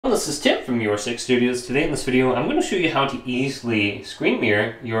This is Tim from Your Six Studios. Today in this video I'm going to show you how to easily screen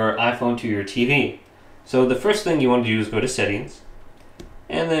mirror your iPhone to your TV. So the first thing you want to do is go to settings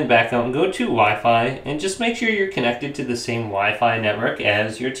and then back out and go to Wi-Fi and just make sure you're connected to the same Wi-Fi network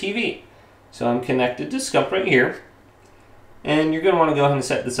as your TV. So I'm connected to SCUMP right here, and you're going to want to go ahead and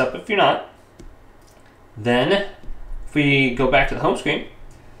set this up if you're not. Then if we go back to the home screen,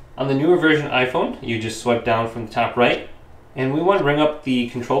 on the newer version iPhone you just swipe down from the top right. And we want to bring up the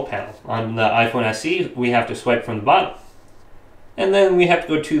control panel. On the iPhone SE, we have to swipe from the bottom. And then we have to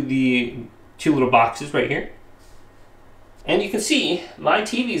go to the two little boxes right here. And you can see my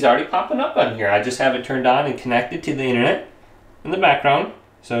TV is already popping up on here. I just have it turned on and connected to the internet in the background.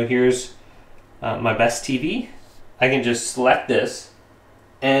 So here's my best TV. I can just select this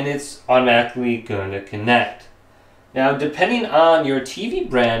and it's automatically going to connect. Now, depending on your TV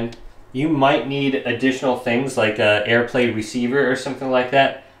brand, you might need additional things like an AirPlay receiver or something like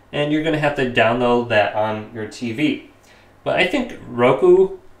that, and you're going to have to download that on your TV. But I think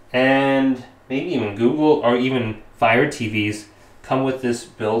Roku and maybe even Google or even Fire TVs come with this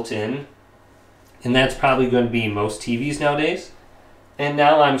built in, and that's probably going to be most TVs nowadays. And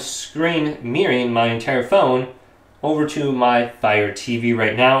now I'm screen mirroring my entire phone over to my Fire TV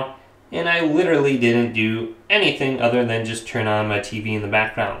right now, and I literally didn't do anything other than just turn on my TV in the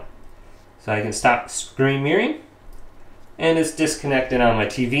background. So I can stop screen mirroring, and it's disconnected on my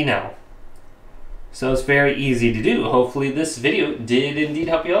TV now. So it's very easy to do. Hopefully this video did indeed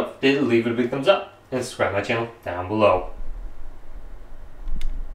help you out. If it did, leave it a big thumbs up and subscribe to my channel down below.